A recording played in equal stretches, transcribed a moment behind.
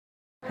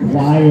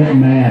Why it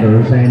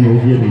matters annual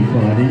giving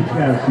fund. You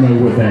guys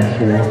know what that's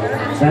for.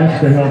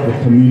 That's to help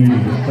the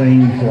community with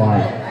things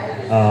like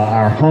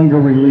our hunger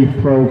relief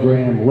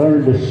program,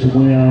 Learn to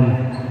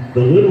Swim,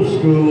 the little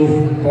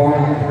school,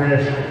 farm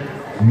fresh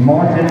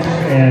markets,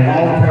 and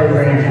all the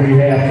programs we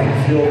have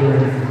for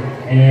children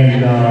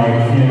and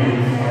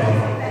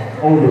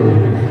older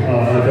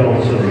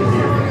adults that are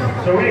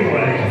here. So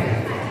anyway,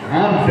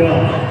 I'm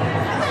done.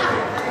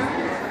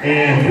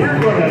 And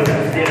we're going to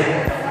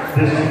get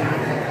this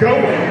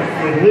going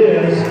with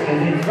Liz, and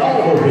then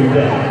all will be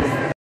done.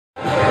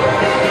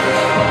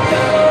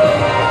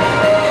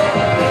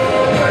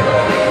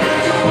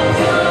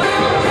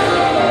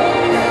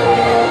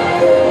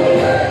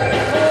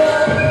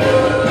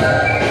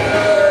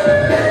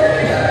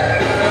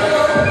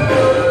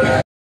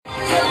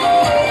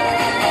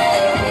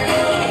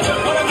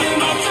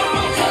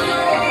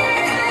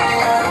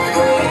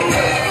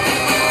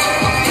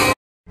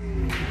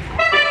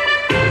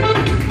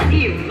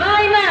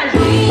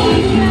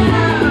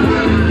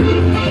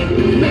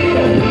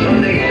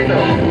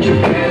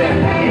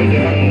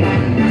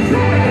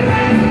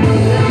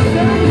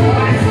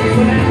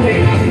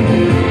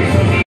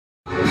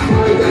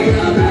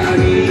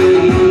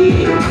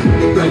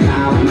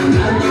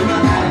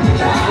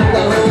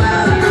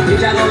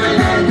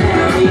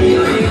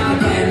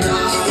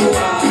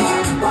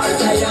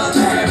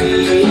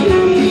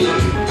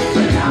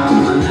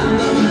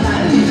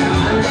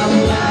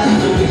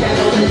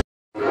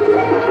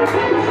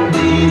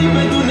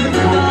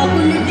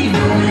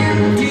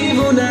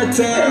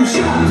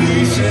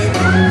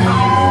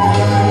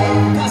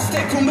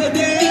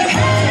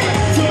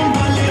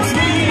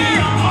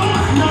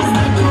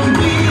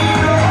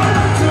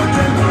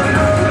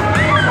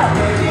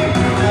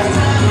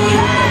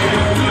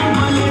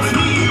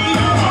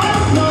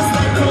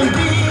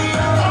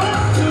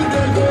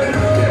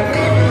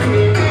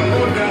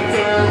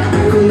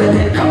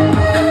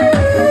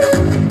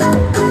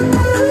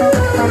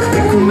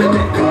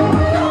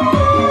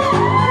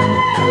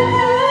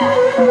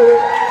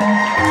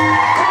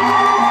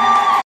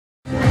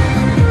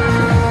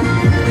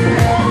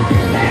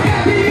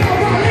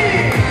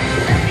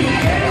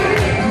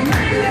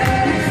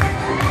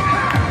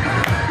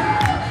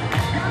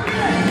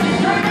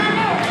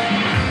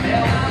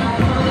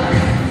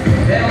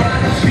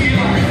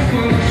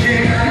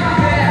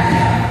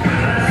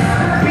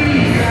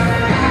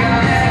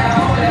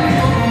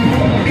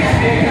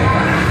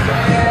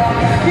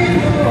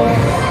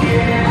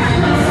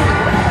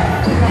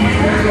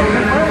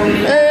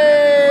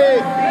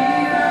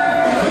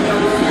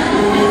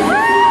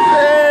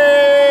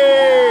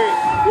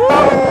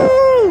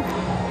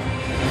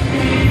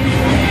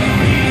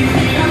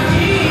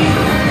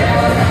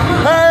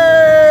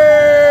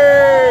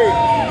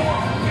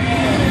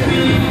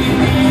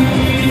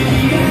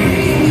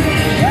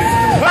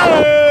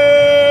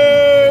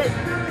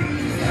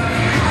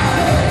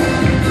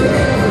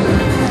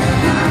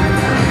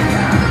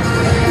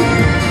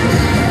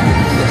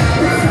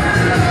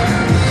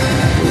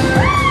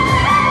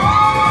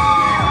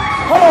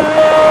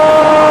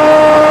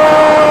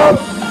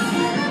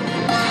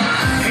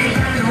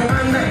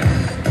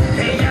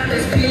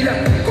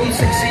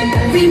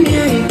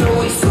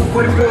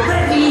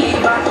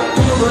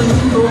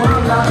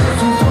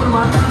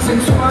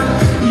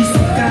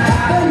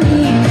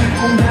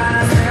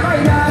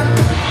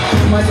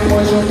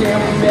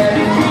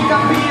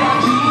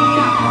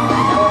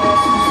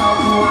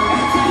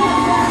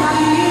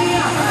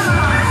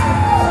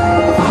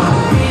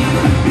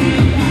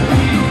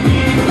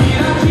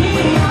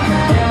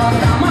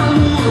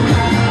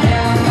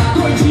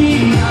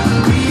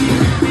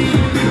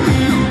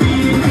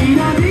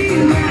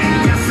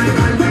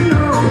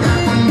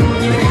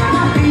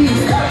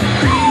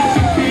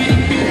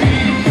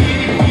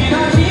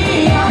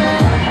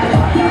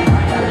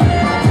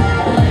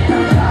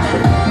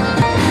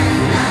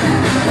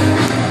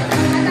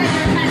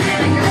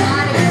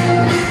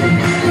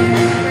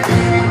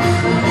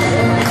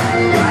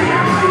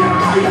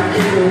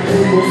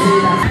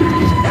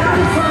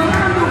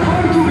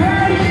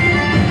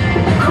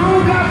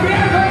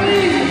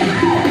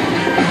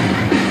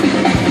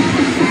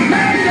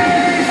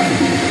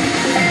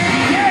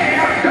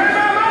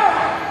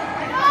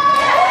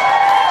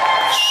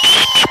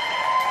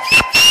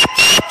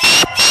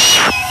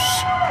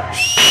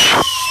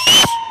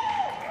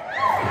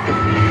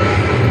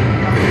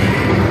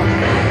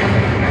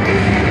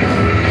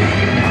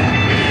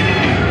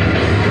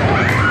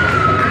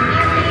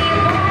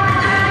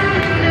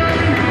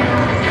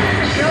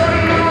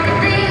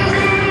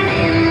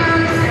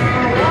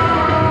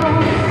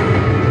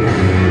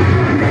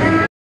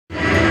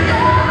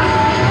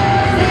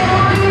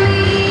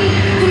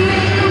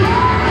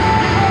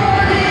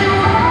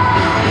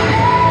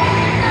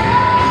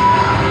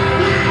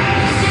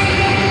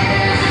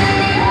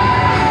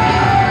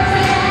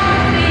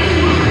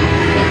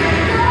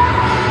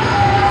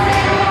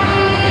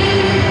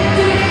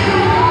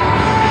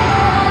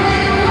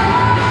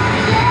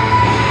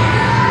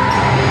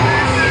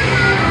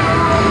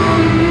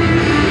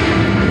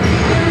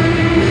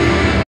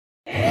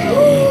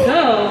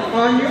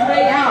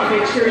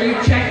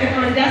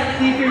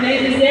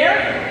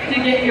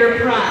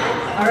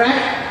 All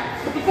right.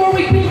 Before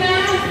we cool down,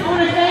 I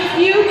want to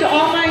thank you to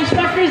all my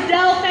instructors.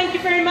 Dell, thank you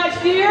very much,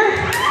 dear.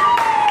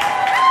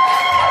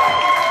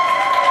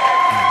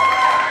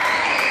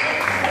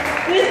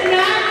 Miss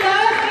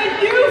Nanda,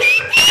 thank you.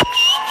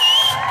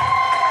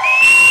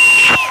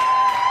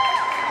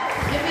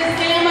 And Miss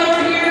Sam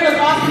over here, the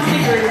Boston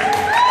Secret.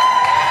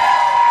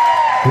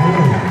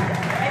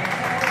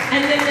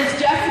 And then Miss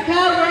Jessica,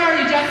 where are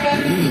you,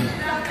 Jessica?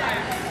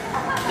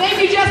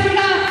 Thank you,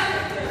 Jessica.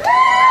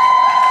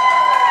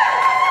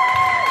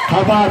 How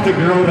about the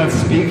girl that's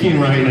speaking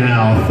right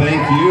now? Thank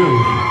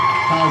you.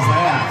 How's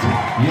that?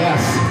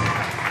 Yes.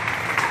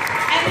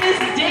 And Miss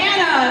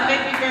Dana,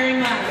 thank you very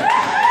much.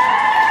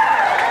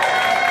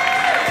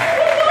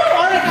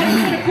 All right, guys,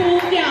 we're gonna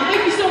cool down.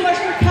 Thank you so much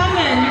for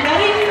coming. You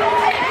ready?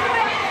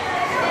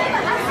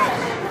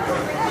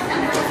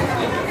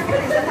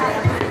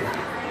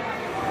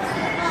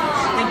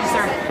 Thank you,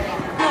 sir.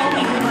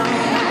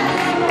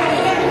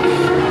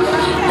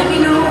 Let me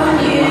know when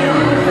you're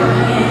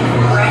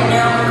right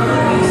now.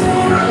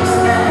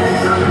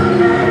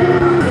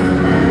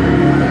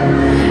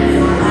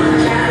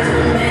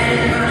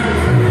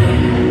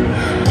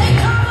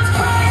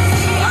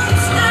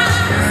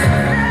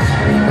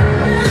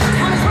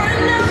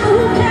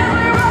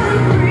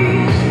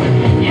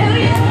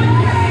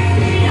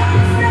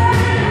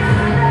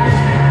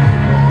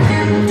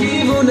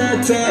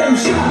 Time,